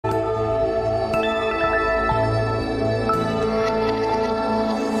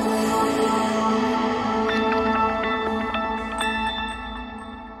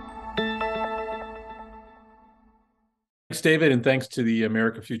Thanks, David, and thanks to the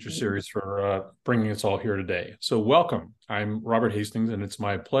America Future Series for bringing us all here today. So welcome. I'm Robert Hastings, and it's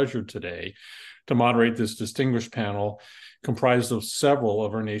my pleasure today to moderate this distinguished panel comprised of several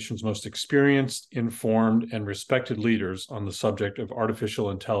of our nation's most experienced, informed, and respected leaders on the subject of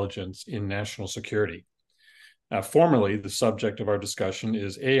artificial intelligence in national security. Formally, the subject of our discussion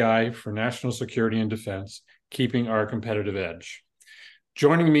is AI for national security and defense, keeping our competitive edge.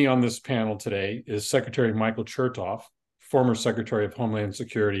 Joining me on this panel today is Secretary Michael Chertoff, former Secretary of Homeland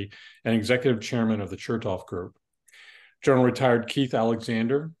Security and Executive Chairman of the Chertoff Group. General Retired Keith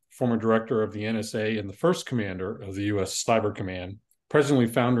Alexander, former Director of the NSA and the first Commander of the U.S. Cyber Command, presently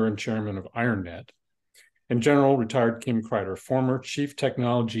Founder and Chairman of IronNet. And General Retired Kim Crider, former Chief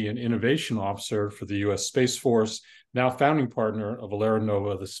Technology and Innovation Officer for the U.S. Space Force, now founding partner of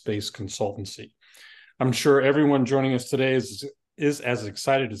Elara, the space consultancy. I'm sure everyone joining us today is as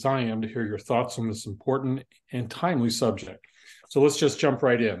excited as I am to hear your thoughts on this important and timely subject. So let's just jump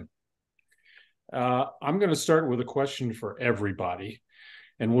right in. I'm going to start with a question for everybody,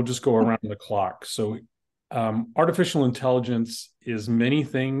 and we'll just go around the clock. So artificial intelligence is many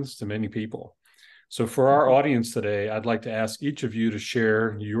things to many people. So for our audience today, I'd like to ask each of you to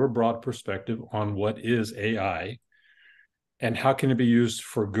share your broad perspective on what is AI and how can it be used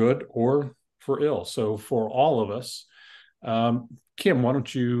for good or for ill. So for all of us, Kim, why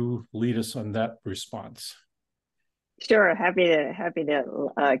don't you lead us on that response? Sure, happy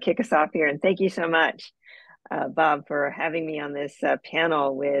to kick us off here, and thank you so much, Bob, for having me on this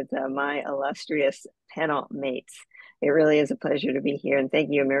panel with my illustrious panel mates. It really is a pleasure to be here, and thank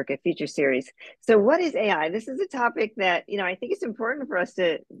you, America Future Series. So what is AI? This is a topic that, I think it's important for us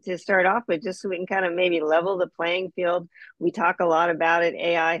to start off with, just so we can kind of maybe level the playing field. We talk a lot about it.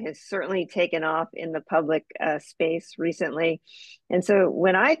 AI has certainly taken off in the public space recently. And so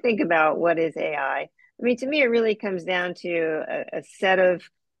when I think about what is AI, to me, it really comes down to a set of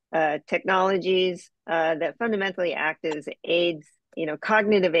technologies that fundamentally act as aids,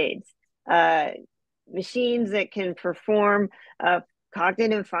 cognitive aids, machines that can perform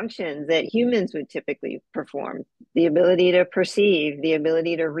cognitive functions that humans would typically perform, the ability to perceive, the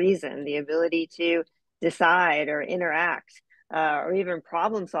ability to reason, the ability to decide or interact, or even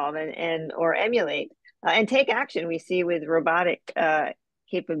problem solve and or emulate and take action. We see with robotic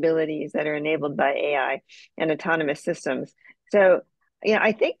capabilities that are enabled by AI and autonomous systems. So,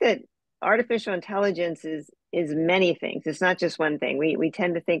 I think that artificial intelligence is many things. It's not just one thing. We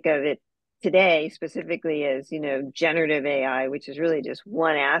tend to think of it today specifically as, generative AI, which is really just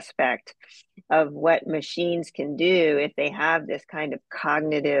one aspect of what machines can do if they have this kind of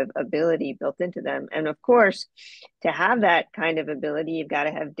cognitive ability built into them. And of course, to have that kind of ability, you've got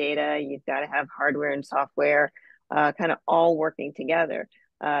to have data, you've got to have hardware and software kind of all working together.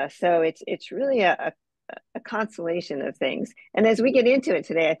 So it's really a constellation of things. And as we get into it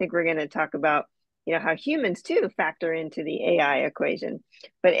today, I think we're going to talk about how humans too factor into the AI equation.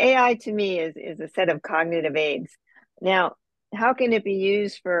 But AI to me is a set of cognitive aids. Now, how can it be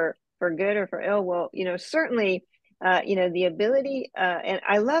used for good or for ill? Well, certainly, the ability, and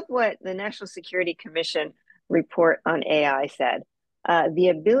I love what the National Security Commission report on AI said. The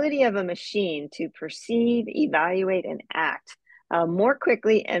ability of a machine to perceive, evaluate, and act more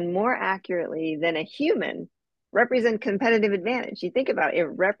quickly and more accurately than a human represent competitive advantage. You think about it, it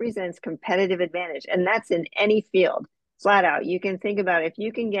represents competitive advantage, and that's in any field, flat out. You can think about if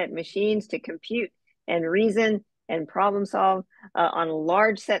you can get machines to compute and reason and problem solve on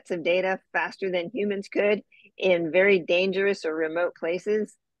large sets of data faster than humans could in very dangerous or remote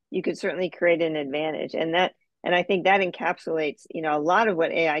places, you could certainly create an advantage. And I think that encapsulates, a lot of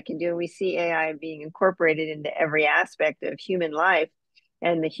what AI can do. We see AI being incorporated into every aspect of human life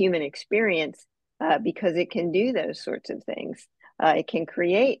and the human experience. Because it can do those sorts of things. It can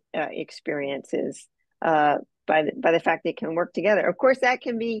create experiences by the fact that it can work together. Of course, that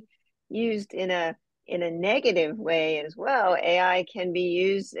can be used in a negative way as well. AI can be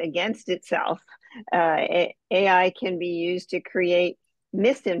used against itself. AI can be used to create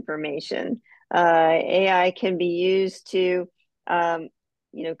misinformation. AI can be used to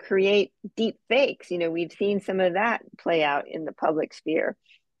create deep fakes. We've seen some of that play out in the public sphere.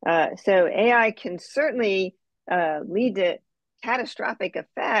 So AI can certainly lead to catastrophic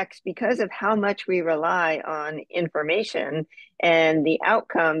effects because of how much we rely on information and the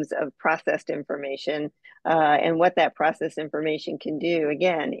outcomes of processed information and what that processed information can do,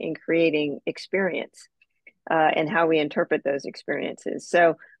 again, in creating experience and how we interpret those experiences.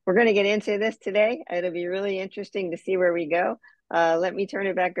 So we're going to get into this today. It'll be really interesting to see where we go. Let me turn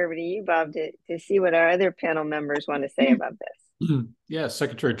it back over to you, Bob, to see what our other panel members want to say about this. Yeah,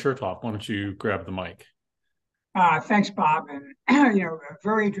 Secretary Chertoff, why don't you grab the mic? Thanks, Bob. And, a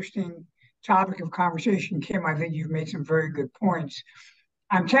very interesting topic of conversation, Kim. I think you've made some very good points.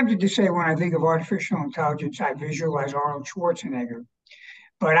 I'm tempted to say when I think of artificial intelligence, I visualize Arnold Schwarzenegger,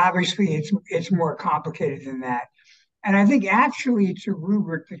 but obviously it's more complicated than that. And I think actually it's a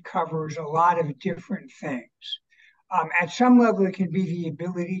rubric that covers a lot of different things. At some level, it can be the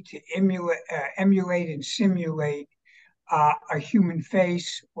ability to emulate and simulate a human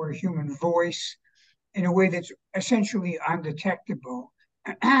face or a human voice in a way that's essentially undetectable.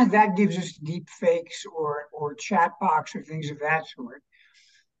 That gives us deep fakes or chat box or things of that sort.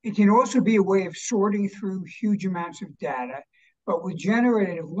 It can also be a way of sorting through huge amounts of data. But with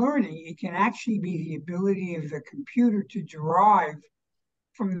generative learning, it can actually be the ability of the computer to derive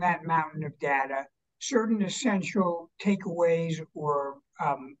from that mountain of data certain essential takeaways or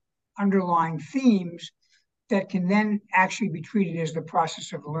underlying themes that can then actually be treated as the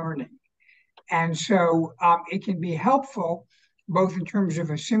process of learning. And so it can be helpful both in terms of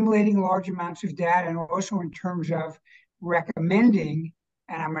assimilating large amounts of data and also in terms of recommending,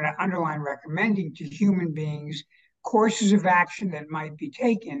 and I'm going to underline recommending to human beings, courses of action that might be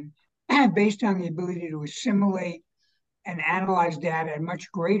taken based on the ability to assimilate and analyze data at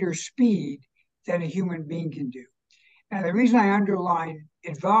much greater speed than a human being can do. Now, the reason I underline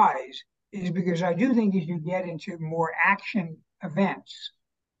advise is because I do think as you get into more action events,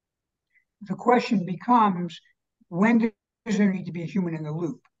 the question becomes, when does there need to be a human in the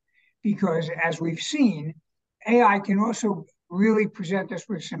loop? Because as we've seen, AI can also really present us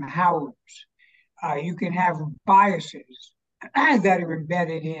with some howlers. You can have biases that are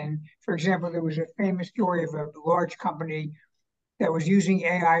embedded in, for example, there was a famous story of a large company that was using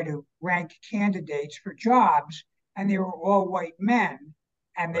AI to rank candidates for jobs, and they were all white men.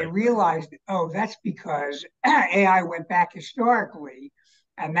 And they realized, oh, that's because AI went back historically,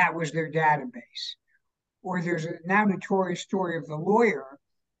 and that was their database. Or there's a now notorious story of the lawyer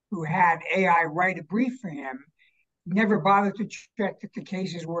who had AI write a brief for him, never bothered to check that the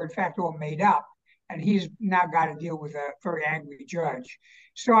cases were in fact all made up, and he's now got to deal with a very angry judge.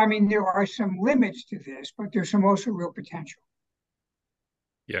 So, I mean, there are some limits to this, but there's some also real potential.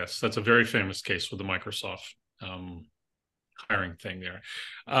 Yes, that's a very famous case with the Microsoft hiring thing there.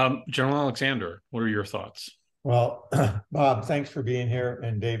 General Alexander, what are your thoughts? Well, Bob, thanks for being here.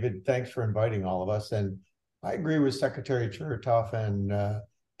 And David, thanks for inviting all of us. And I agree with Secretary Chertoff and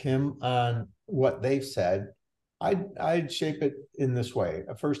Kim on what they've said. I'd shape it in this way.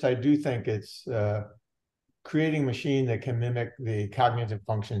 First, I do think it's creating a machine that can mimic the cognitive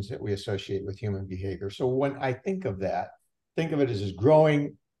functions that we associate with human behavior. So when I think of that, think of it as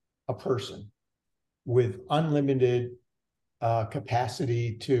growing a person with unlimited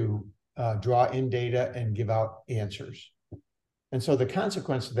capacity to draw in data and give out answers. And so the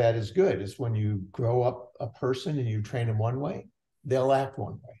consequence of that is good. Is when you grow up a person and you train them one way, they'll act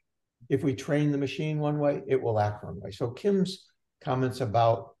one way. If we train the machine one way, it will act one way. So Kim's comments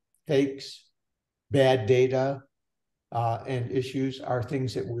about fakes, bad data, and issues are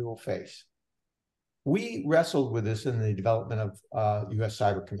things that we will face. We wrestled with this in the development of U.S.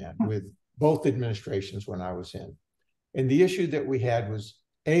 Cyber Command with both administrations when I was in. And the issue that we had was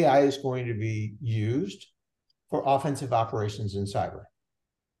AI is going to be used for offensive operations in cyber.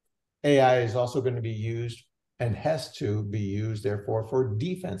 AI is also going to be used and has to be used, therefore, for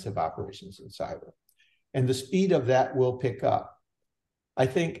defensive operations in cyber. And the speed of that will pick up. I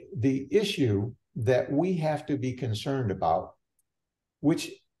think the issue that we have to be concerned about,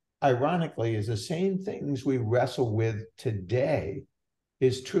 which ironically is the same things we wrestle with today,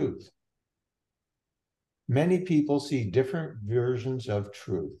 is truth. Many people see different versions of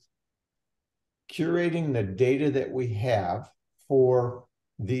truth. Curating the data that we have for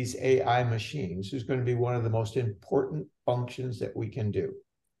these AI machines is going to be one of the most important functions that we can do.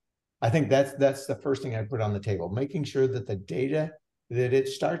 I think that's the first thing I put on the table, making sure that the data that it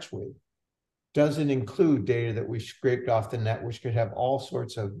starts with doesn't include data that we scraped off the net, which could have all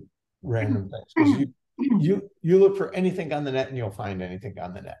sorts of random things. Because you look for anything on the net and you'll find anything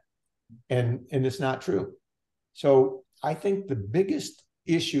on the net. And it's not true. So I think the biggest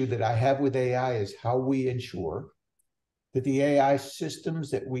issue that I have with AI is how we ensure that the AI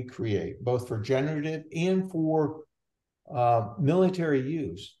systems that we create, both for generative and for military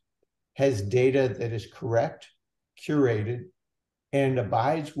use, has data that is correct, curated, and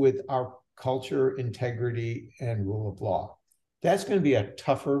abides with our culture, integrity, and rule of law. That's going to be a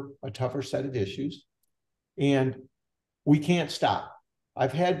tougher set of issues, and we can't stop.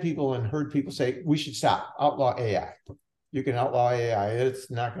 I've had people and heard people say, we should stop, outlaw AI. You can outlaw AI,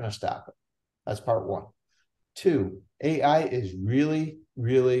 it's not going to stop it. That's part one. Two, AI is really,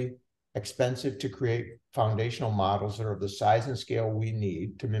 really expensive to create foundational models that are of the size and scale we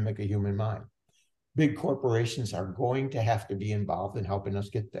need to mimic a human mind. Big corporations are going to have to be involved in helping us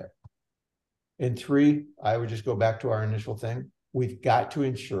get there. And three, I would just go back to our initial thing. We've got to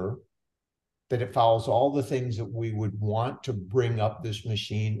ensure that it follows all the things that we would want to bring up this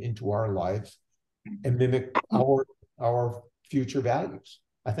machine into our lives and mimic our future values.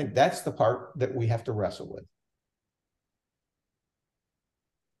 I think that's the part that we have to wrestle with.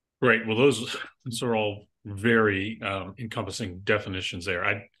 Great. Well, those are all very encompassing definitions there.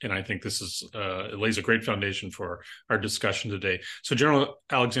 I think this is it lays a great foundation for our discussion today. So, General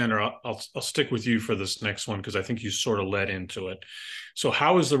Alexander, I'll stick with you for this next one because I think you sort of led into it. So,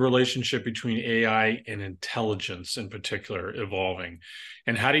 how is the relationship between AI and intelligence in particular evolving,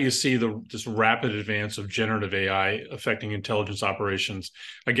 and how do you see this rapid advance of generative AI affecting intelligence operations?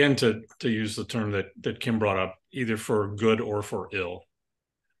 Again, to use the term that Kim brought up, either for good or for ill.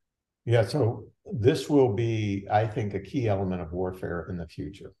 Yeah, so this will be, I think, a key element of warfare in the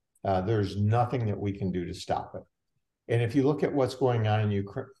future. There's nothing that we can do to stop it. And if you look at what's going on in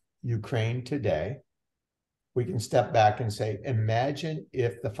Ukraine today, we can step back and say, imagine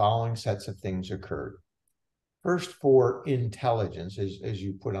if the following sets of things occurred. First, for intelligence, as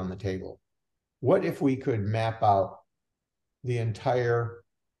you put on the table, what if we could map out the entire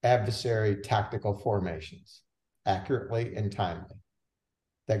adversary tactical formations accurately and timely?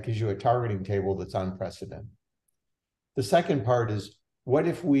 That gives you a targeting table that's unprecedented. The second part is, what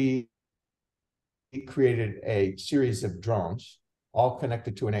if we created a series of drones all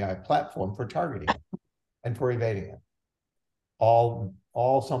connected to an AI platform for targeting and for evading it? All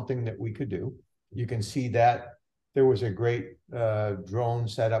something that we could do. You can see that there was a great drone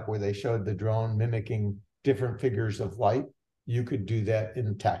setup where they showed the drone mimicking different figures of light. You could do that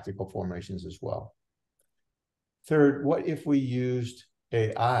in tactical formations as well. Third, what if we used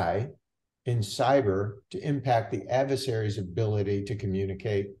AI in cyber to impact the adversary's ability to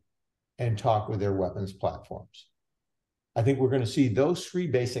communicate and talk with their weapons platforms? I think we're going to see those three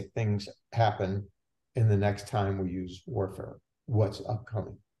basic things happen in the next time we use warfare, what's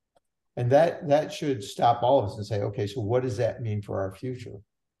upcoming. And that should stop all of us and say, okay, so what does that mean for our future?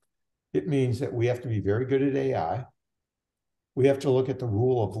 It means that we have to be very good at AI. We have to look at the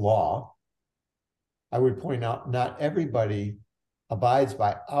rule of law. I would point out, not everybody abides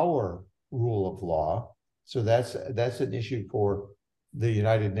by our rule of law. So that's an issue for the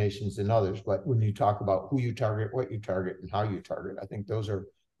United Nations and others. But when you talk about who you target, what you target, and how you target, I think those are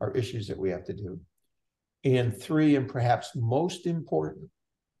issues that we have to do. And three, and perhaps most important,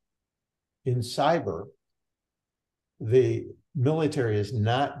 in cyber, the military is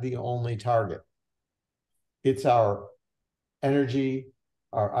not the only target. It's our energy,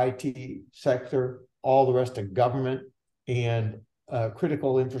 our IT sector, all the rest of government, and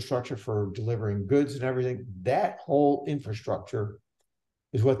critical infrastructure for delivering goods and everything. That whole infrastructure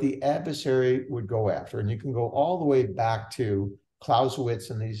is what the adversary would go after. And you can go all the way back to Clausewitz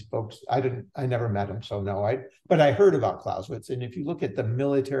and these folks. I never met him, so no, but I heard about Clausewitz. And if you look at the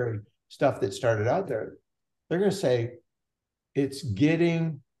military stuff that started out there, they're going to say it's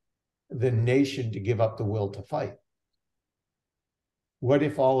getting the nation to give up the will to fight. What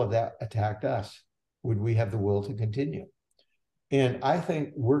if all of that attacked us? Would we have the will to continue? And I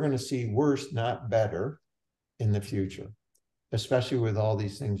think we're going to see worse, not better, in the future, especially with all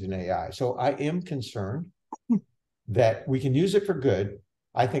these things in AI. So I am concerned that we can use it for good.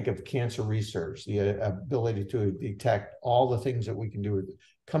 I think of cancer research, the ability to detect all the things that we can do with it,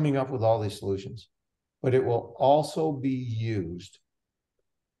 coming up with all these solutions. But it will also be used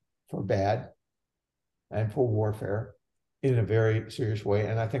for bad and for warfare in a very serious way.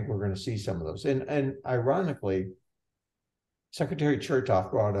 And I think we're going to see some of those. And ironically, Secretary Chertoff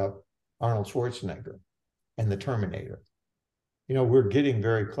brought up Arnold Schwarzenegger and the Terminator. You know, we're getting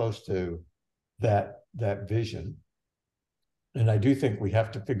very close to that vision. And I do think we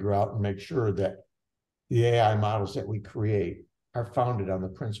have to figure out and make sure that the AI models that we create are founded on the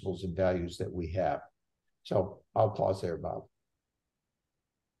principles and values that we have. So I'll pause there, Bob.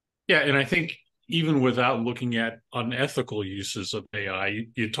 Yeah, and I think even without looking at unethical uses of AI,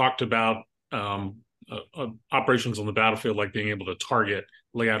 you talked about operations on the battlefield, like being able to target,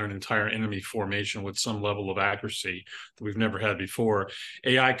 lay out an entire enemy formation with some level of accuracy that we've never had before.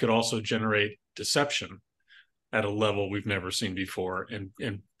 AI could also generate deception at a level we've never seen before, and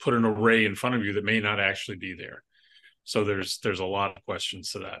put an array in front of you that may not actually be there. So there's a lot of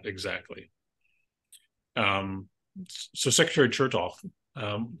questions to that. Exactly. So Secretary Chertoff,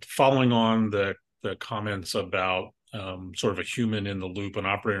 following on the comments about sort of a human in the loop, an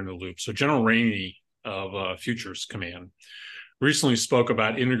operator in the loop. So General Rainey of Futures Command recently spoke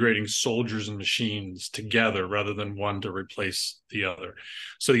about integrating soldiers and machines together rather than one to replace the other.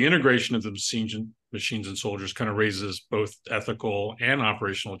 So the integration of the machines and soldiers kind of raises both ethical and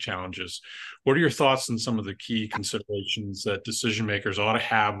operational challenges. What are your thoughts on some of the key considerations that decision makers ought to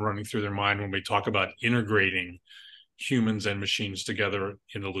have running through their mind when we talk about integrating humans and machines together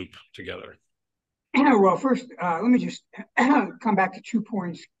in the loop together? Well, first, let me just come back to 2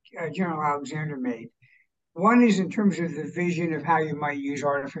 points General Alexander made. One is in terms of the vision of how you might use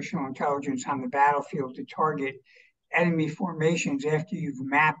artificial intelligence on the battlefield to target enemy formations after you've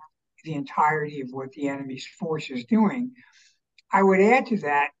mapped the entirety of what the enemy's force is doing. I would add to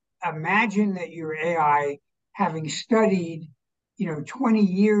that, imagine that your AI, having studied 20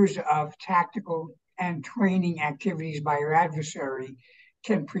 years of tactical and training activities by your adversary,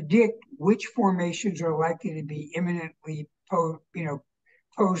 can predict which formations are likely to be imminently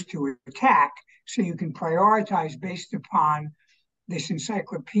posed to attack, so you can prioritize based upon this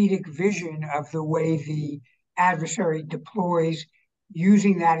encyclopedic vision of the way the adversary deploys,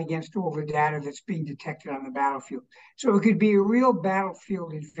 using that against all the data that's being detected on the battlefield. So it could be a real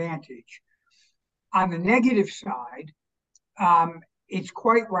battlefield advantage. On the negative side, it's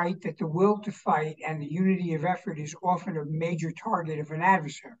quite right that the will to fight and the unity of effort is often a major target of an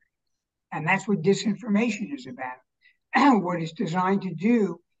adversary. And that's what disinformation is about. What it's designed to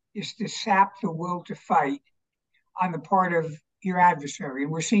do is to sap the will to fight on the part of your adversary.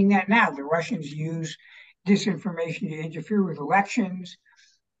 And we're seeing that now. The Russians use disinformation to interfere with elections,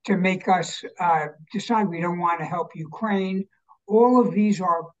 to make us decide we don't want to help Ukraine. All of these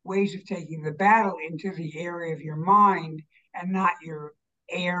are ways of taking the battle into the area of your mind and not your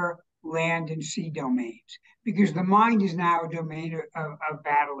air, land, and sea domains, because the mind is now a domain of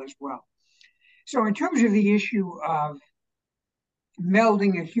battle as well. So in terms of the issue of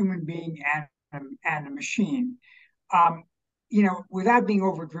melding a human being and a machine, without being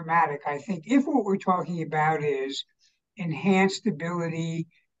over dramatic, I think if what we're talking about is enhanced ability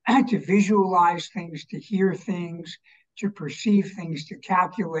to visualize things, to hear things, to perceive things, to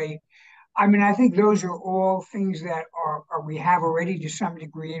calculate, I think those are all things that are we have already to some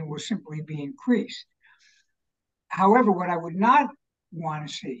degree and will simply be increased. However, what I would not want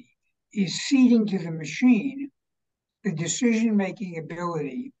to see is ceding to the machine the decision-making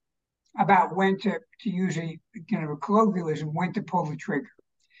ability about when to use a colloquialism, when to pull the trigger.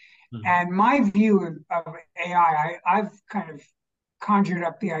 Mm-hmm. And my view of AI, I've kind of conjured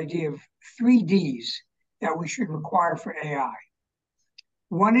up the idea of 3 Ds that we should require for AI.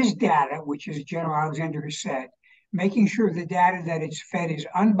 One is data, which, as General Alexander has said, making sure the data that it's fed is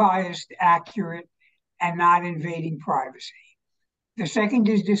unbiased, accurate, and not invading privacy. The second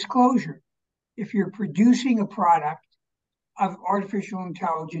is disclosure. If you're producing a product of artificial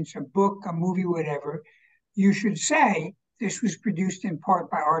intelligence, a book, a movie, whatever, you should say this was produced in part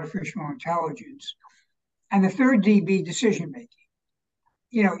by artificial intelligence. And the third D be decision-making.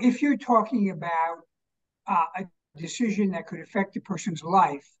 If you're talking about a decision that could affect a person's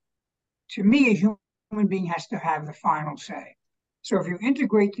life, to me, a human being has to have the final say. So if you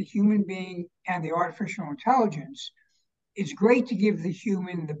integrate the human being and the artificial intelligence, it's great to give the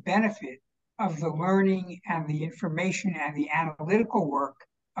human the benefit of the learning and the information and the analytical work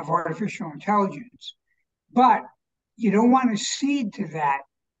of artificial intelligence. But you don't want to cede to that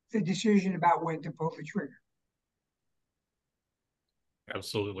the decision about when to pull the trigger.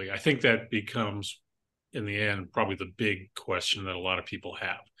 Absolutely. I think that becomes, in the end, probably the big question that a lot of people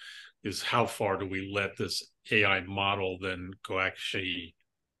have is how far do we let this AI model then go actually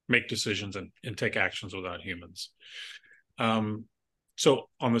make decisions and take actions without humans? So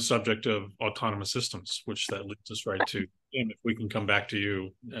on the subject of autonomous systems, which that leads us right to, and if we can come back to you,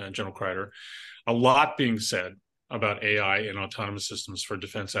 General Crider, a lot being said about AI and autonomous systems for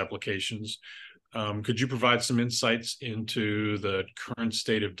defense applications. Could you provide some insights into the current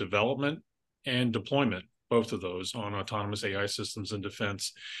state of development and deployment, both of those, on autonomous AI systems in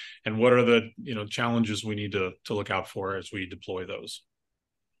defense, and what are the challenges we need to look out for as we deploy those?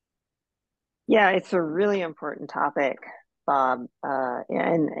 Yeah, it's a really important topic, Bob,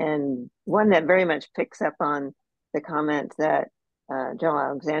 and one that very much picks up on the comment that General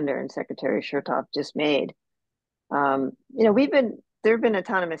Alexander and Secretary Chertoff just made. There have been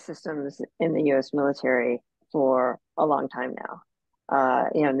autonomous systems in the U.S. military for a long time now.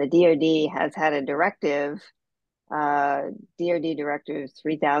 And the DoD has had a directive, DoD Directive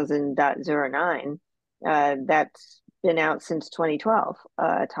 3000.09, that's been out since 2012,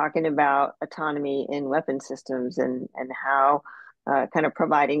 talking about autonomy in weapon systems and how kind of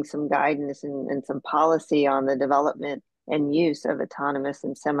providing some guidance and some policy on the development and use of autonomous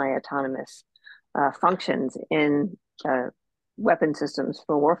and semi-autonomous functions in weapon systems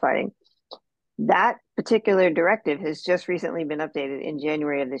for warfighting. That particular directive has just recently been updated in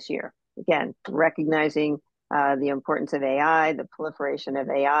January of this year. Again, recognizing the importance of AI, the proliferation of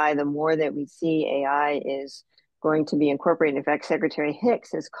AI, the more that we see AI is going to be incorporated. In fact, Secretary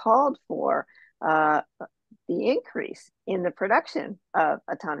Hicks has called for the increase in the production of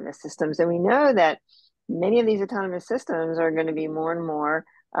autonomous systems. And we know that many of these autonomous systems are going to be more and more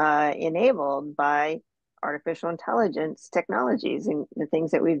enabled by artificial intelligence technologies and the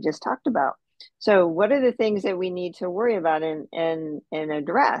things that we've just talked about. So what are the things that we need to worry about and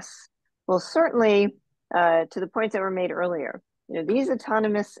address? Well, certainly to the points that were made earlier, these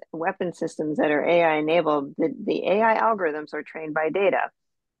autonomous weapon systems that are AI enabled, the AI algorithms are trained by data.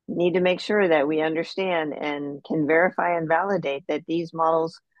 We need to make sure that we understand and can verify and validate that these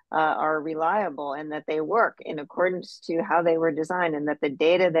models are reliable and that they work in accordance to how they were designed, and that the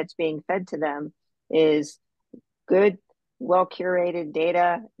data that's being fed to them is good, well-curated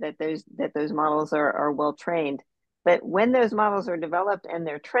data, that those models are well-trained. But when those models are developed and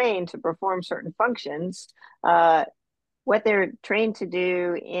they're trained to perform certain functions, what they're trained to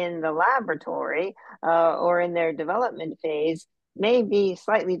do in the laboratory or in their development phase may be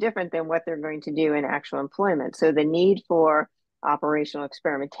slightly different than what they're going to do in actual employment. So the need for operational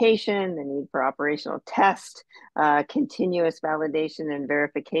experimentation, the need for operational test, continuous validation and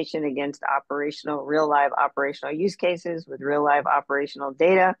verification against real live operational use cases with real live operational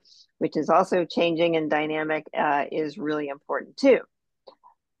data, which is also changing and dynamic, is really important too.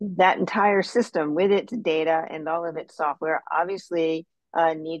 That entire system with its data and all of its software obviously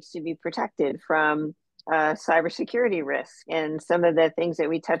needs to be protected from cybersecurity risks and some of the things that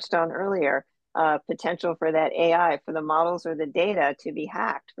we touched on earlier. Potential for that AI, for the models or the data to be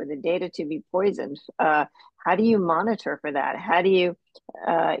hacked, for the data to be poisoned. How do you monitor for that? How do you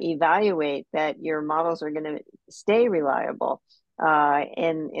evaluate that your models are going to stay reliable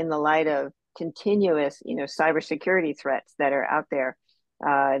in the light of continuous, cybersecurity threats that are out there?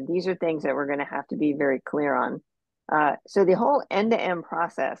 These are things that we're going to have to be very clear on. So the whole end-to-end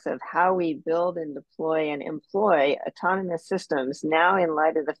process of how we build and deploy and employ autonomous systems now, in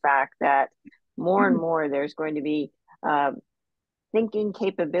light of the fact that more and more there's going to be thinking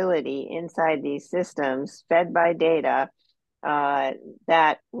capability inside these systems fed by data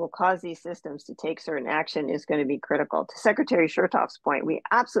that will cause these systems to take certain action, is going to be critical. To Secretary Chertoff's point, we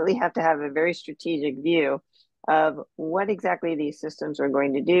absolutely have to have a very strategic view of what exactly these systems are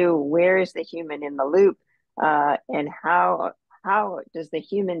going to do, where is the human in the loop, and how does the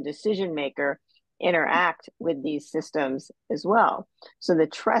human decision maker interact with these systems as well. So the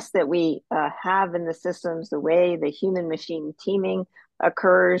trust that we have in the systems, the way the human machine teaming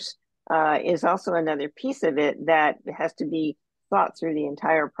occurs, is also another piece of it that has to be thought through the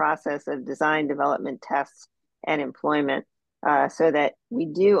entire process of design, development, tests, and employment, so that we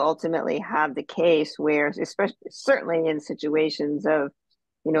do ultimately have the case where, especially certainly in situations of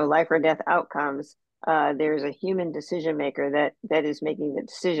life or death outcomes, there's a human decision maker that is making the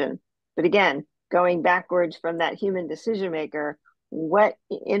decision. But again, going backwards from that human decision maker, what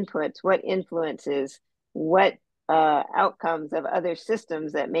inputs, what influences, what outcomes of other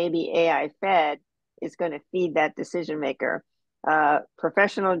systems that may be AI fed is going to feed that decision maker?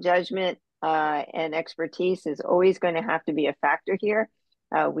 Professional judgment and expertise is always going to have to be a factor here.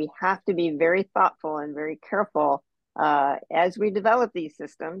 We have to be very thoughtful and very careful as we develop these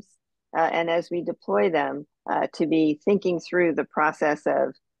systems and as we deploy them, to be thinking through the process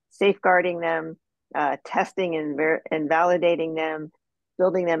of safeguarding them, testing and validating them,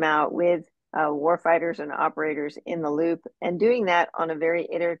 building them out with warfighters and operators in the loop, and doing that on a very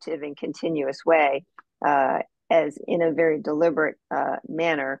iterative and continuous way, as in a very deliberate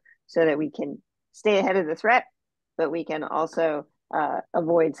manner, so that we can stay ahead of the threat, but we can also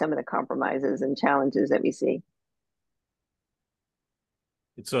avoid some of the compromises and challenges that we see.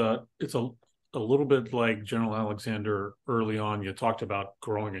 It's a little bit like General Alexander early on. You talked about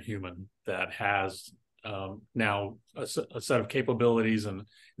growing a human that has now a set of capabilities and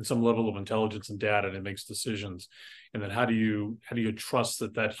some level of intelligence and data, and it makes decisions. And then how do you trust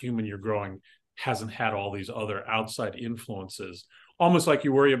that human you're growing hasn't had all these other outside influences? Almost like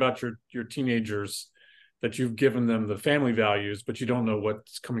you worry about your teenagers, that you've given them the family values, but you don't know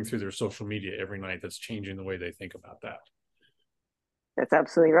what's coming through their social media every night that's changing the way they think about that. That's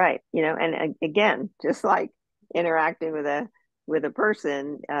absolutely right. And again, just like interacting with a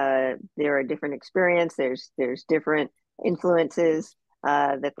person, there are different experiences. There's different influences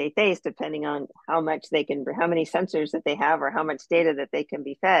that they face depending on how many sensors that they have, or how much data that they can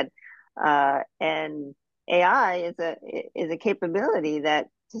be fed. And AI is a capability that,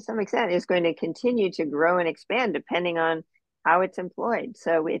 to some extent, is going to continue to grow and expand depending on how it's employed.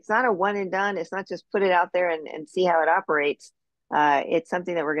 So it's not a one and done. It's not just put it out there and see how it operates. It's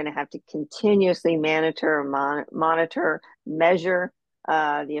something that we're going to have to continuously monitor, measure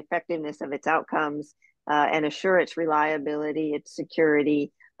the effectiveness of its outcomes, and assure its reliability, its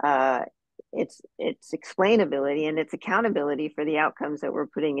security, its explainability, and its accountability for the outcomes that we're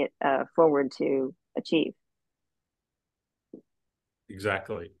putting it forward to achieve.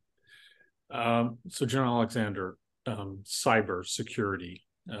 Exactly. So, General Alexander, cyber security.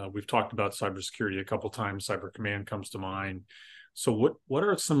 We've talked about cybersecurity a couple of times. Cyber Command comes to mind. So, what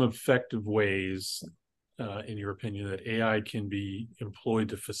are some effective ways, in your opinion, that AI can be employed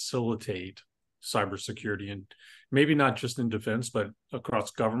to facilitate cybersecurity, and maybe not just in defense, but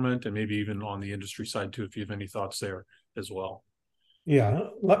across government and maybe even on the industry side too, if you have any thoughts there as well? Yeah,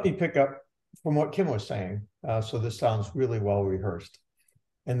 let me pick up from what Kim was saying. So this sounds really well rehearsed.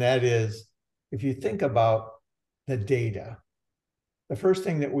 And that is, if you think about the data, the first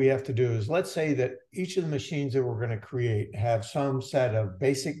thing that we have to do is, let's say that each of the machines that we're going to create have some set of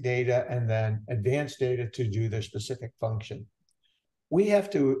basic data and then advanced data to do their specific function. We have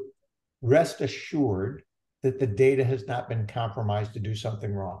to rest assured that the data has not been compromised to do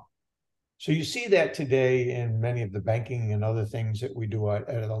something wrong. So you see that today in many of the banking and other things that we do at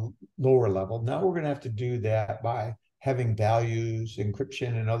a lower level. Now we're going to have to do that by having values,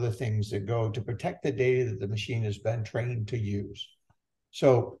 encryption, and other things that go to protect the data that the machine has been trained to use.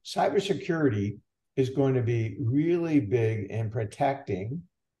 So cybersecurity is going to be really big in protecting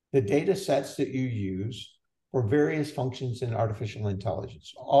the data sets that you use for various functions in artificial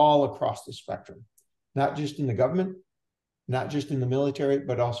intelligence all across the spectrum, not just in the government, not just in the military,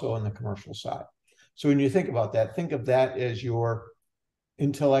 but also on the commercial side. So when you think about that, think of that as your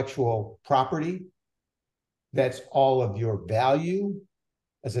intellectual property. That's all of your value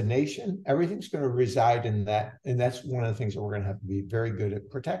as a nation. Everything's going to reside in that. And that's one of the things that we're going to have to be very good at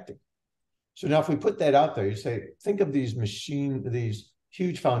protecting. So now if we put that out there, you say, think of these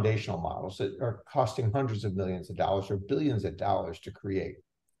huge foundational models that are costing hundreds of millions of dollars or billions of dollars to create.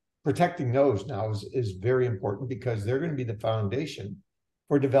 Protecting those now is very important, because they're going to be the foundation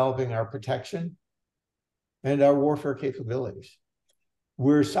for developing our protection and our warfare capabilities.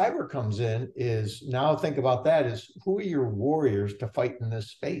 Where cyber comes in is, now think about that as, who are your warriors to fight in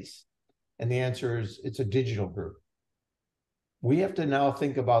this space? And the answer is, it's a digital group. We have to now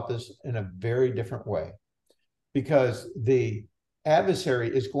think about this in a very different way, because the adversary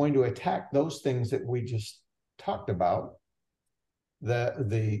is going to attack those things that we just talked about,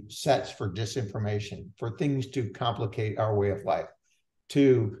 the sets for disinformation, for things to complicate our way of life,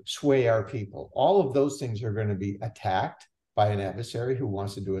 to sway our people. All of those things are going to be attacked by an adversary who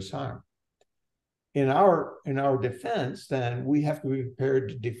wants to do us harm. In our defense, then, we have to be prepared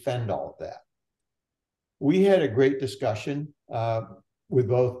to defend all of that. We had a great discussion with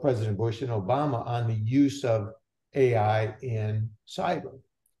both President Bush and Obama on the use of AI in cyber.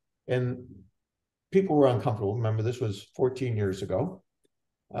 And people were uncomfortable. Remember, this was 14 years ago.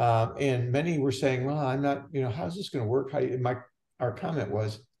 And many were saying, well, I'm not, how's this going to work? Our comment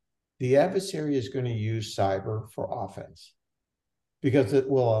was, the adversary is going to use cyber for offense, because it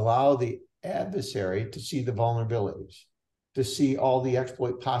will allow the adversary to see the vulnerabilities, to see all the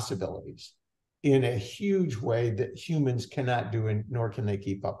exploit possibilities in a huge way that humans cannot do, and nor can they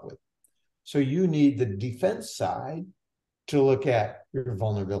keep up with. So you need the defense side to look at your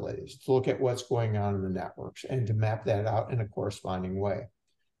vulnerabilities, to look at what's going on in the networks, and to map that out in a corresponding way.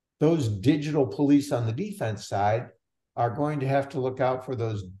 Those digital police on the defense side are going to have to look out for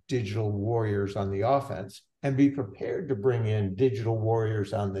those digital warriors on the offense, and be prepared to bring in digital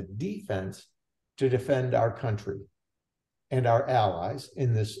warriors on the defense to defend our country and our allies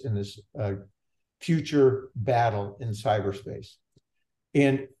in this future battle in cyberspace.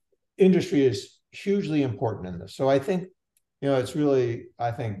 And industry is hugely important in this. So I think, it's really,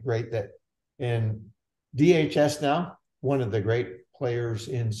 I think, great that in DHS now, one of the great players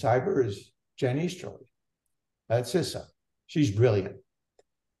in cyber is Jen Easterly at CISA. She's brilliant.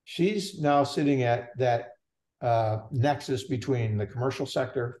 She's now sitting at that nexus between the commercial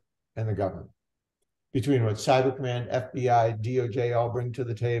sector and the government, between what Cyber Command, FBI, DOJ all bring to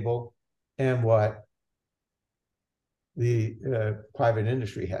the table, and what the private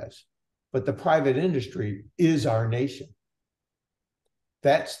industry has. But the private industry is our nation.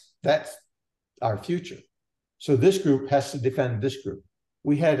 That's our future. So this group has to defend this group.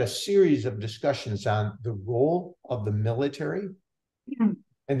 We had a series of discussions on the role of the military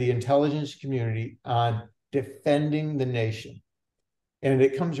and the intelligence community on defending the nation. And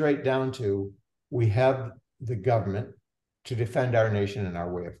it comes right down to, we have the government to defend our nation and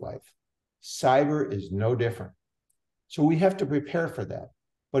our way of life. Cyber is no different. So we have to prepare for that.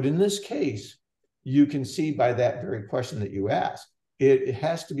 But in this case, you can see by that very question that you asked, it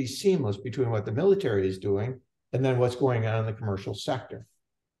has to be seamless between what the military is doing and then what's going on in the commercial sector.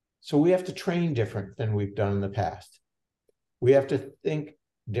 So we have to train different than we've done in the past. We have to think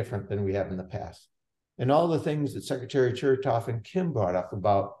different than we have in the past. And all the things that Secretary Chertoff and Kim brought up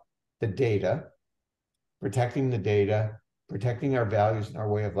about the data, protecting our values and our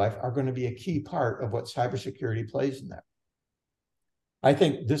way of life are going to be a key part of what cybersecurity plays in that. I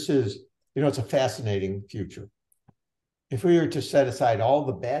think this is, it's a fascinating future. If we were to set aside all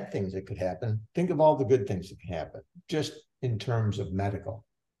the bad things that could happen, think of all the good things that can happen, just in terms of medical.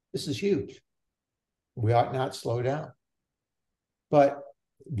 This is huge. We ought not slow down. But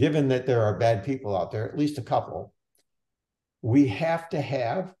given that there are bad people out there, at least a couple, we have to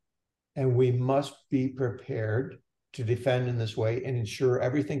have, and we must be prepared to defend in this way and ensure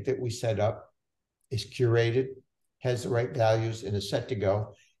everything that we set up is curated, has the right values, and is set to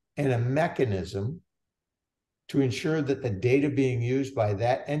go, and a mechanism to ensure that the data being used by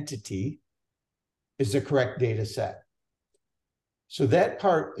that entity is the correct data set. So that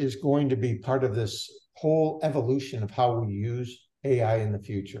part is going to be part of this whole evolution of how we use AI in the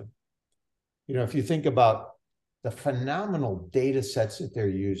future. If you think about the phenomenal data sets that they're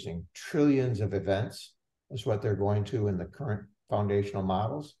using, trillions of events is what they're going to in the current foundational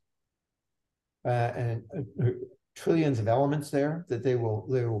models, and trillions of elements there that they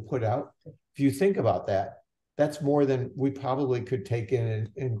will put out. If you think about that, that's more than we probably could take in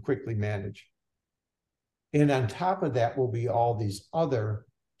and quickly manage. And on top of that will be all these other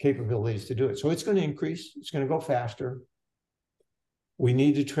capabilities to do it. So it's going to increase. It's going to go faster. We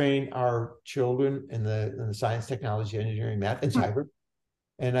need to train our children in the science, technology, engineering, math, and cyber.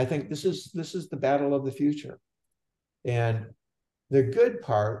 And I think this is the battle of the future. And the good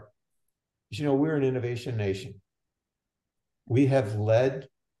part is, we're an innovation nation. We have led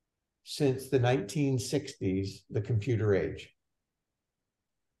since the 1960s, the computer age.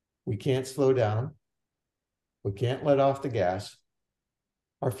 We can't slow down. We can't let off the gas.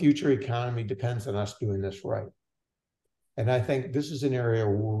 Our future economy depends on us doing this right. And I think this is an area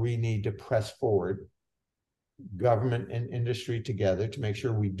where we need to press forward, government and industry together, to make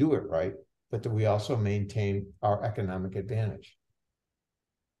sure we do it right, but that we also maintain our economic advantage.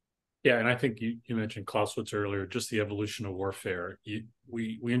 Yeah, and I think you mentioned Clausewitz earlier, just the evolution of warfare.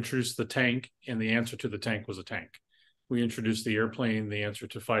 We introduced the tank, and the answer to the tank was a tank. We introduced the airplane, the answer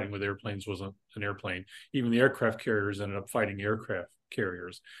to fighting with airplanes was an airplane. Even the aircraft carriers ended up fighting aircraft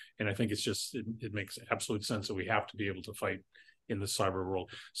carriers. And I think it makes absolute sense that we have to be able to fight in the cyber world.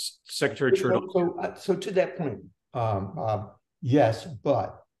 Secretary Chertoff. So to that point, yes,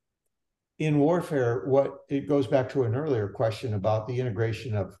 but in warfare, it goes back to an earlier question about the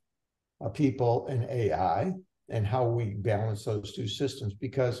integration of people and AI and how we balance those two systems,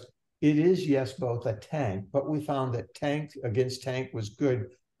 because it is, yes, both a tank, but we found that tank against tank was good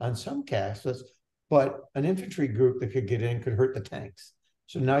on some classes, but an infantry group that could get in could hurt the tanks.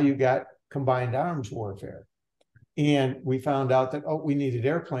 So now you got combined arms warfare. And we found out that, we needed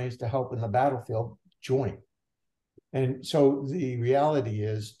airplanes to help in the battlefield joint. And so the reality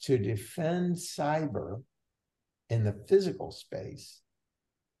is, to defend cyber in the physical space,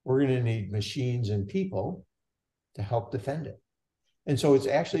 we're going to need machines and people to help defend it. And so it's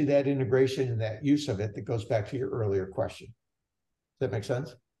actually that integration and that use of it that goes back to your earlier question. Does that make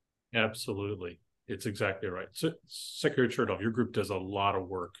sense? Absolutely. It's exactly right. So, Secretary Chertoff, your group does a lot of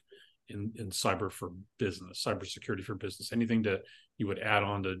work in cyber for business, cybersecurity for business. Anything that you would add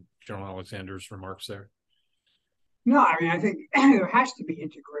on to General Alexander's remarks there? No, I think there has to be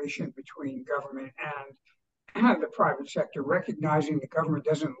integration between government and the private sector, recognizing the government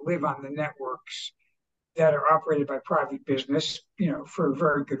doesn't live on the networks that are operated by private business, for a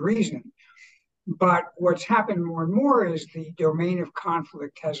very good reason. But what's happened more and more is the domain of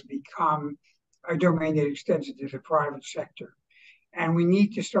conflict has become a domain that extends into the private sector. And we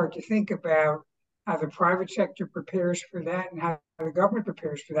need to start to think about how the private sector prepares for that, and how the government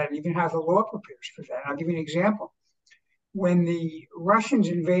prepares for that, and even how the law prepares for that. I'll give you an example. When the Russians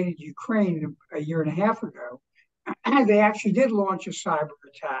invaded Ukraine a year and a half ago, they actually did launch a cyber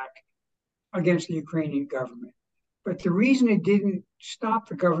attack against the Ukrainian government. But the reason it didn't stop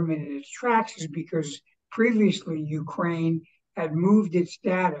the government in its tracks is because previously Ukraine had moved its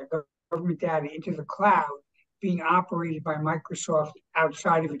data, government data, into the cloud, being operated by Microsoft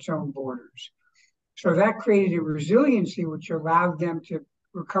outside of its own borders. So that created a resiliency which allowed them to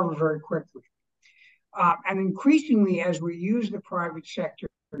recover very quickly. And increasingly, as we use the private sector,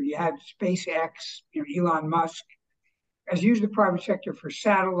 you had SpaceX, Elon Musk has used the private sector for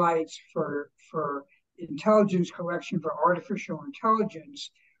satellites, for intelligence collection for artificial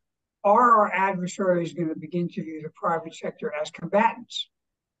intelligence, are our adversaries going to begin to view the private sector as combatants?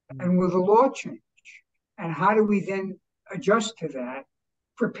 And will the law change? And how do we then adjust to that,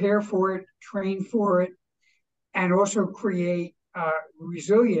 prepare for it, train for it, and also create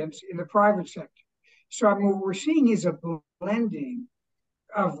resilience in the private sector? So what we're seeing is a blending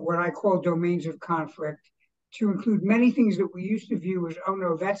of what I call domains of conflict to include many things that we used to view as, oh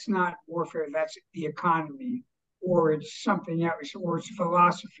no, that's not warfare, that's the economy, or it's something else, or it's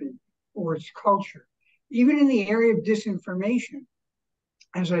philosophy, or it's culture. Even in the area of disinformation,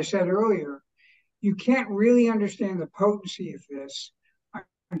 as I said earlier, you can't really understand the potency of this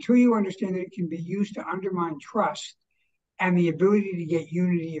until you understand that it can be used to undermine trust and the ability to get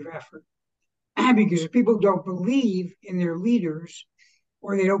unity of effort. Because if people don't believe in their leaders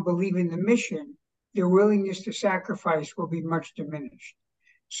or they don't believe in the mission, their willingness to sacrifice will be much diminished.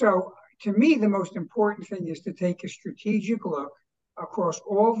 So to me, the most important thing is to take a strategic look across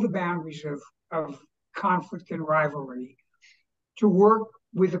all the boundaries of conflict and rivalry, to work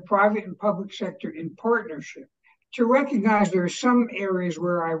with the private and public sector in partnership, to recognize there are some areas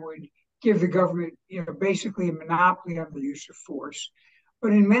where I would give the government, basically a monopoly on the use of force.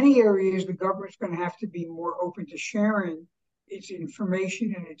 But in many areas, the government's going to have to be more open to sharing its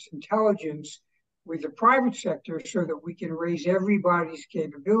information and its intelligence with the private sector so that we can raise everybody's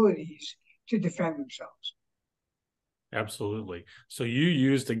capabilities to defend themselves. Absolutely. So you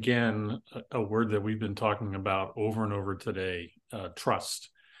used, again, a word that we've been talking about over and over today, trust.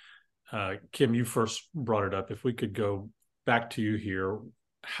 Kim, you first brought it up. If we could go back to you here,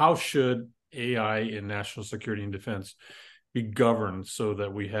 how should AI in national security and defense be governed so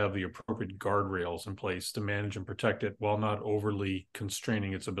that we have the appropriate guardrails in place to manage and protect it while not overly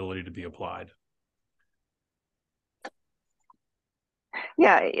constraining its ability to be applied?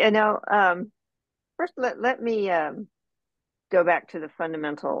 Yeah, first let me go back to the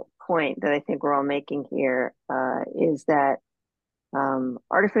fundamental point that I think we're all making here, is that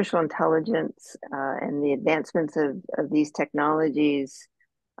artificial intelligence and the advancements of these technologies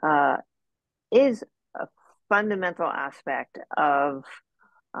is a fundamental aspect of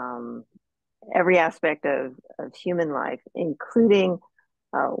every aspect of human life, including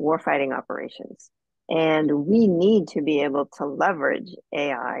warfighting operations. And we need to be able to leverage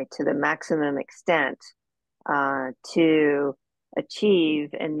AI to the maximum extent to achieve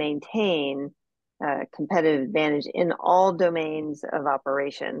and maintain competitive advantage in all domains of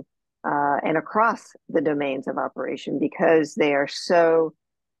operation and across the domains of operation, because they are so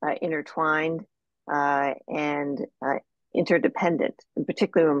intertwined and interdependent, and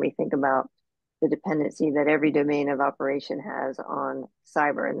particularly when we think about the dependency that every domain of operation has on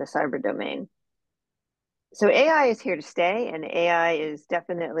cyber and the cyber domain. So AI is here to stay, and AI is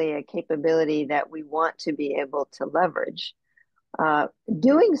definitely a capability that we want to be able to leverage.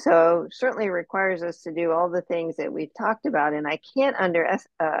 Doing so certainly requires us to do all the things that we've talked about, and I can't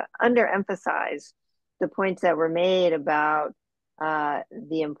underemphasize the points that were made about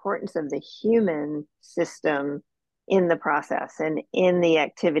the importance of the human system in the process and in the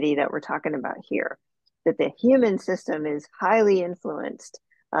activity that we're talking about here. That the human system is highly influenced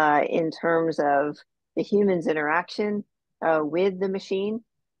in terms of the human's interaction with the machine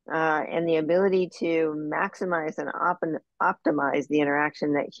and the ability to maximize and optimize the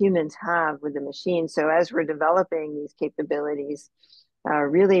interaction that humans have with the machine. So as we're developing these capabilities,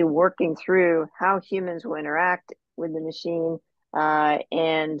 really working through how humans will interact with the machine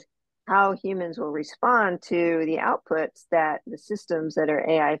and how humans will respond to the outputs that the systems that are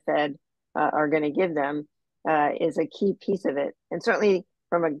AI fed are going to give them is a key piece of it. And certainly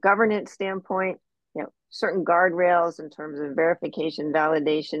from a governance standpoint, certain guardrails in terms of verification,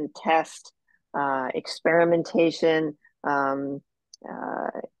 validation, test, experimentation, and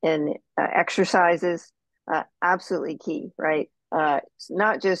exercises, absolutely key, right? It's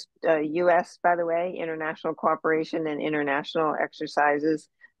not just U.S., by the way, international cooperation and international exercises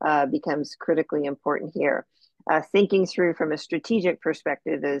becomes critically important here. Thinking through from a strategic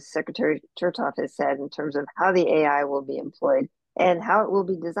perspective, as Secretary Chertoff has said, in terms of how the AI will be employed and how it will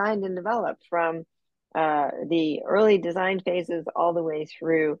be designed and developed from the early design phases all the way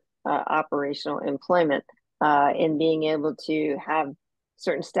through operational employment, and being able to have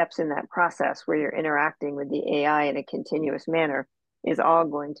certain steps in that process where you're interacting with the AI in a continuous manner is all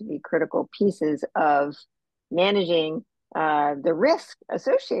going to be critical pieces of managing the risk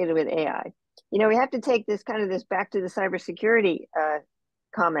associated with AI. We have to take this back to the cybersecurity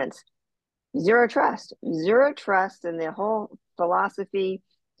comments. Zero trust, and the whole philosophy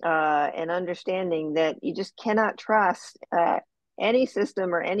and understanding that you just cannot trust any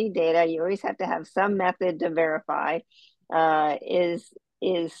system or any data, you always have to have some method to verify, is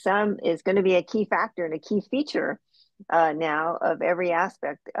going to be a key factor and a key feature now of every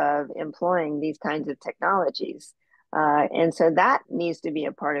aspect of employing these kinds of technologies. And so that needs to be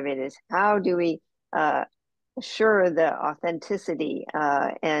a part of it, is how do we assure the authenticity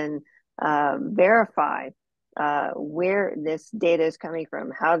and verify where this data is coming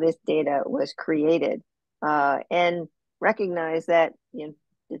from, how this data was created, and recognize that, you know,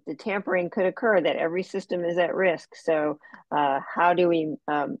 the tampering could occur, that every system is at risk. So how do we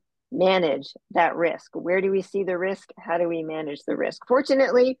manage that risk? Where do we see the risk? How do we manage the risk?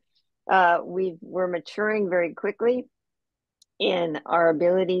 Fortunately, we're maturing very quickly in our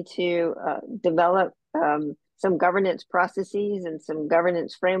ability to develop some governance processes and some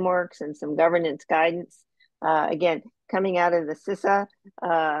governance frameworks and some governance guidance. Again, coming out of the CISA,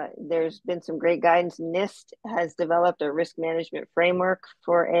 there's been some great guidance. NIST has developed a risk management framework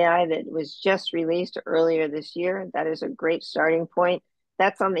for AI that was just released earlier this year. That is a great starting point.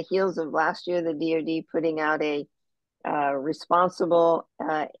 That's on the heels of last year, the DoD putting out a responsible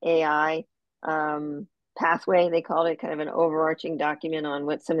AI pathway, they called it, kind of an overarching document on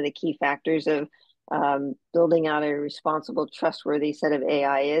what some of the key factors of building out a responsible, trustworthy set of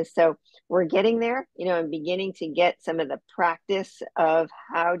AI is. So we're getting there, you know, and beginning to get some of the practice of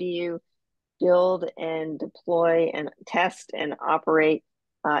how do you build and deploy and test and operate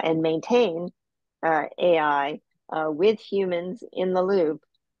and maintain AI with humans in the loop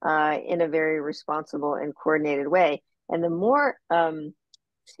in a very responsible and coordinated way. And the more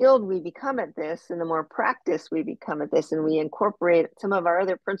skilled we become at this, and the more practice we become at this, and we incorporate some of our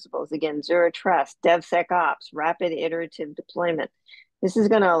other principles, again, zero trust, DevSecOps, rapid iterative deployment, this is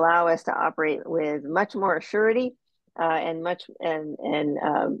going to allow us to operate with much more assurity and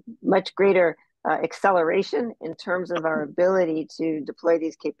much greater acceleration in terms of our ability to deploy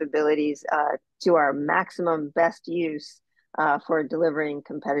these capabilities to our maximum best use for delivering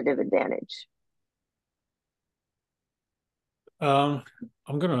competitive advantage. I'm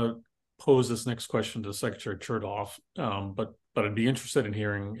going to pose this next question to Secretary Chertoff, but I'd be interested in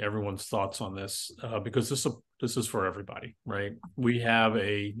hearing everyone's thoughts on this because this is for everybody, right? We have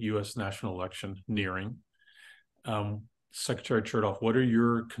a U.S. national election nearing. Secretary Chertoff, what are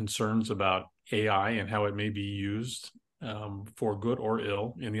your concerns about AI and how it may be used for good or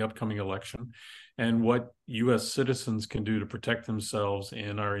ill in the upcoming election, and what U.S. citizens can do to protect themselves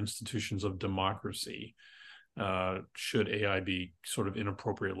and our institutions of democracy should AI be sort of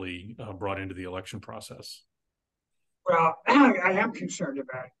inappropriately brought into the election process? Well, I am concerned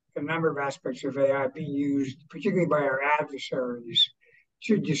about a number of aspects of AI being used, particularly by our adversaries,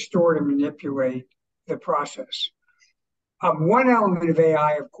 to distort and manipulate the process. One element of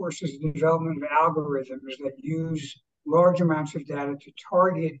AI, of course, is the development of algorithms that use large amounts of data to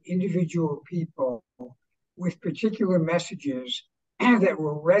target individual people with particular messages that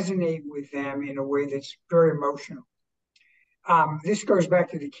will resonate with them in a way that's very emotional. This goes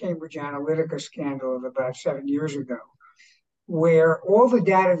back to the Cambridge Analytica scandal of about 7 years ago, where all the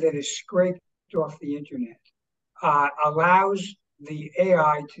data that is scraped off the internet allows the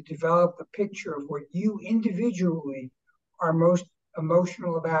AI to develop a picture of what you individually are most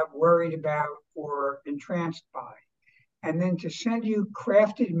emotional about, worried about, or entranced by, and then to send you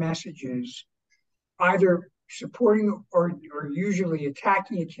crafted messages, either supporting or usually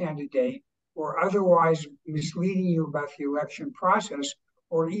attacking a candidate, or otherwise misleading you about the election process,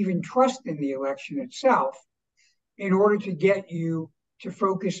 or even trust in the election itself, in order to get you to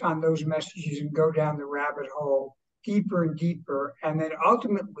focus on those messages and go down the rabbit hole deeper and deeper. And then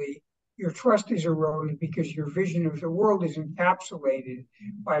ultimately, your trust is eroded because your vision of the world is encapsulated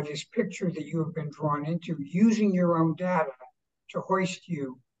by this picture that you have been drawn into, using your own data to hoist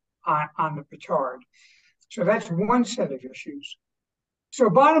you on the petard. So that's one set of issues. So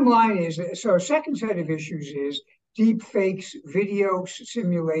bottom line is, so a second set of issues is deep fakes, video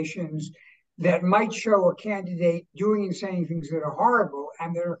simulations that might show a candidate doing and saying things that are horrible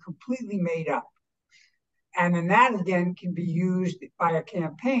and that are completely made up. And then that again can be used by a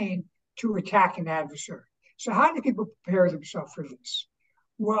campaign to attack an adversary. So how do people prepare themselves for this?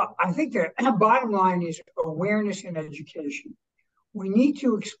 Well, I think the bottom line is awareness and education. We need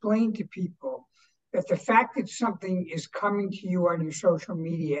to explain to people that the fact that something is coming to you on your social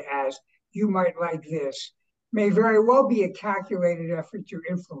media as you might like this may very well be a calculated effort to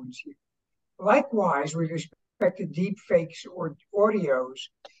influence you. Likewise, with respect to deep fakes or audios,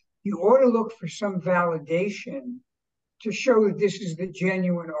 you ought to look for some validation to show that this is the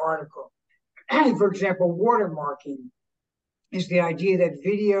genuine article. For example, watermarking is the idea that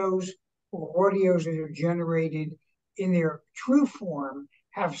videos or audios that are generated in their true form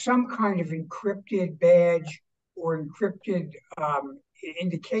have some kind of encrypted badge or encrypted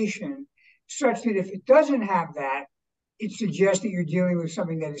indication, such that if it doesn't have that, it suggests that you're dealing with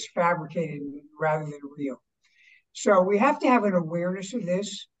something that is fabricated rather than real. So we have to have an awareness of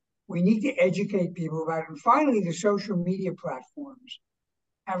this. We need to educate people about it. And finally, the social media platforms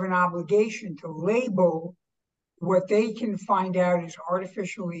have an obligation to label what they can find out is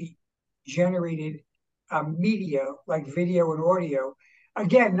artificially generated media, like video and audio.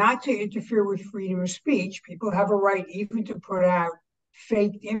 Again, not to interfere with freedom of speech. People have a right even to put out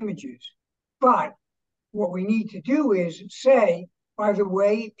fake images. But what we need to do is say, by the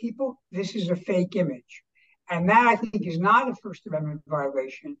way, people, this is a fake image. And that, I think, is not a First Amendment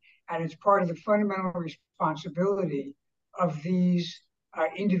violation, and it's part of the fundamental responsibility of these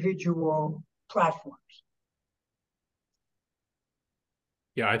individual platforms.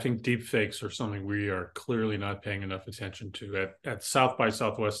 Yeah, I think deepfakes are something we are clearly not paying enough attention to. At South by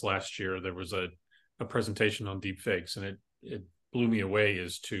Southwest last year, there was a presentation on deepfakes, and it blew me away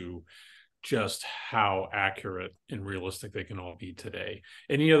as to just how accurate and realistic they can all be today.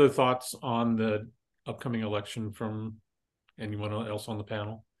 Any other thoughts on the upcoming election from anyone else on the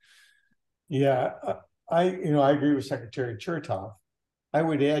panel? Yeah, I agree with Secretary Chertoff. I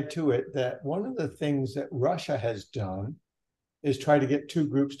would add to it that one of the things that Russia has done is try to get two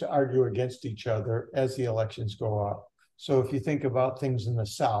groups to argue against each other as the elections go up. So if you think about things in the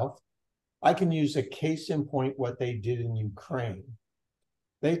South, I can use a case in point what they did in Ukraine.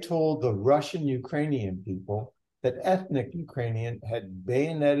 They told the Russian Ukrainian people that ethnic Ukrainian had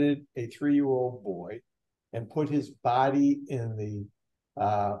bayoneted a 3-year-old boy and put his body in the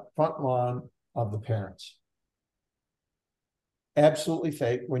front lawn of the parents. Absolutely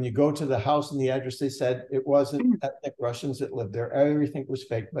fake. When you go to the house and the address, they said it wasn't ethnic Russians that lived there. Everything was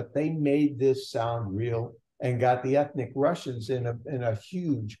fake, but they made this sound real and got the ethnic Russians in a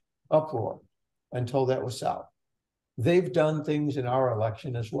huge uproar until that was solved. They've done things in our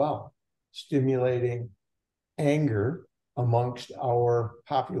election as well, stimulating anger amongst our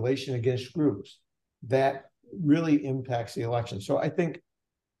population against groups. That really impacts the election. So I think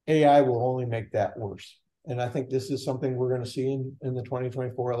AI will only make that worse. And I think this is something we're going to see in the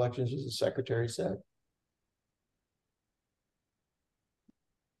 2024 elections, as the Secretary said.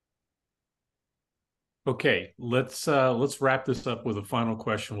 Okay, let's wrap this up with a final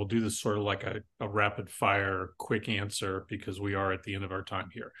question. We'll do this sort of like a rapid fire, quick answer, because we are at the end of our time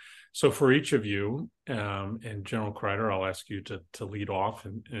here. So for each of you, and General Crider, I'll ask you to lead off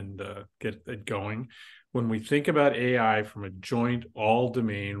and get it going. When we think about AI from a joint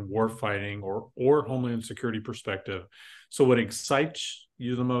all-domain warfighting or Homeland Security perspective, so what excites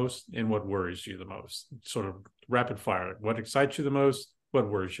you the most and what worries you the most? Sort of rapid fire. What excites you the most? What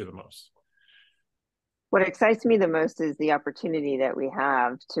worries you the most? What excites me the most is the opportunity that we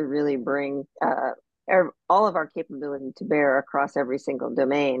have to really bring all of our capability to bear across every single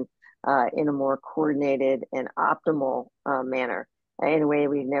domain in a more coordinated and optimal manner, in a way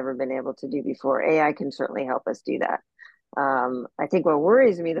we've never been able to do before. AI can certainly help us do that. I think what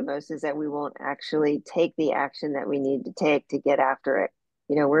worries me the most is that we won't actually take the action that we need to take to get after it.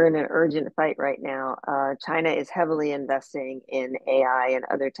 You know, we're in an urgent fight right now. China is heavily investing in AI and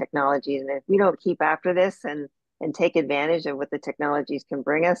other technologies. And if we don't keep after this and take advantage of what the technologies can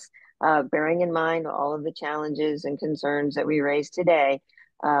bring us, bearing in mind all of the challenges and concerns that we raised today,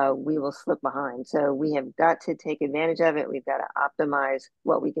 we will slip behind. So we have got to take advantage of it. We've got to optimize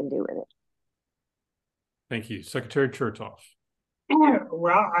what we can do with it. Thank you. Secretary Chertoff.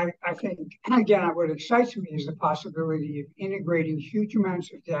 Well, I think, again, what excites me is the possibility of integrating huge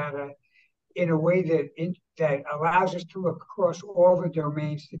amounts of data in a way that allows us to look across all the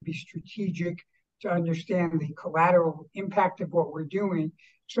domains, to be strategic, to understand the collateral impact of what we're doing,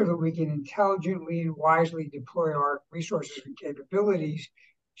 so that we can intelligently and wisely deploy our resources and capabilities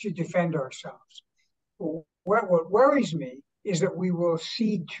to defend ourselves. What worries me is that we will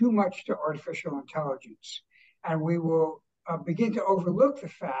cede too much to artificial intelligence, and we will begin to overlook the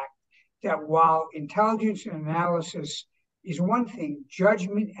fact that while intelligence and analysis is one thing,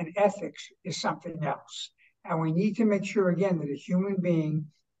 judgment and ethics is something else. And we need to make sure, again, that a human being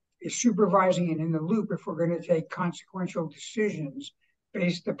is supervising and in the loop if we're going to take consequential decisions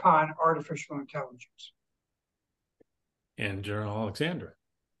based upon artificial intelligence. And General Alexander.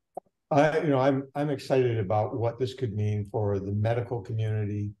 I'm excited about what this could mean for the medical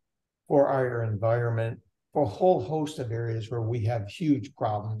community, for our environment, for a whole host of areas where we have huge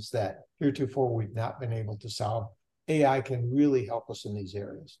problems that heretofore we've not been able to solve. AI can really help us in these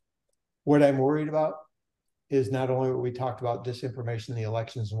areas. What I'm worried about is not only what we talked about, disinformation in the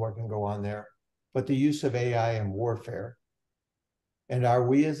elections and what can go on there, but the use of AI in warfare? And are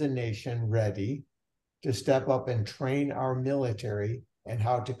we as a nation ready to step up and train our military and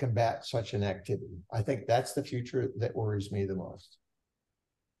how to combat such an activity? I think that's the future that worries me the most.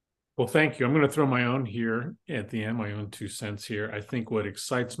 Well, thank you. I'm going to throw my own here at the end, my own 2 cents here. I think what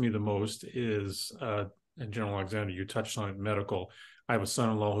excites me the most is, and General Alexander, you touched on it, medical. I have a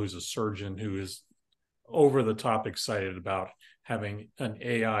son-in-law who's a surgeon who is over the top excited about having an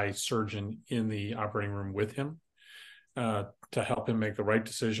AI surgeon in the operating room with him to help him make the right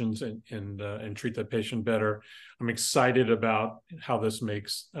decisions and treat that patient better. I'm excited about how this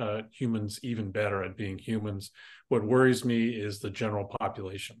makes humans even better at being humans. What worries me is the general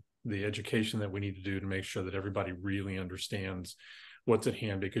population, the education that we need to do to make sure that everybody really understands what's at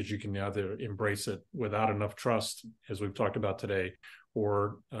hand, because you can either embrace it without enough trust, as we've talked about today,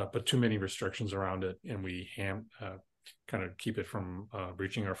 or put too many restrictions around it, and we kind of keep it from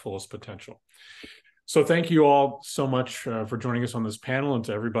reaching our fullest potential. So thank you all so much for joining us on this panel, and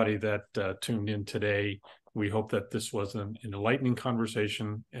to everybody that tuned in today. We hope that this was an enlightening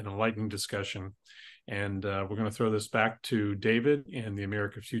conversation, an enlightening discussion. And we're going to throw this back to David and the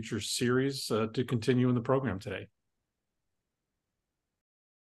America Future series to continue in the program today.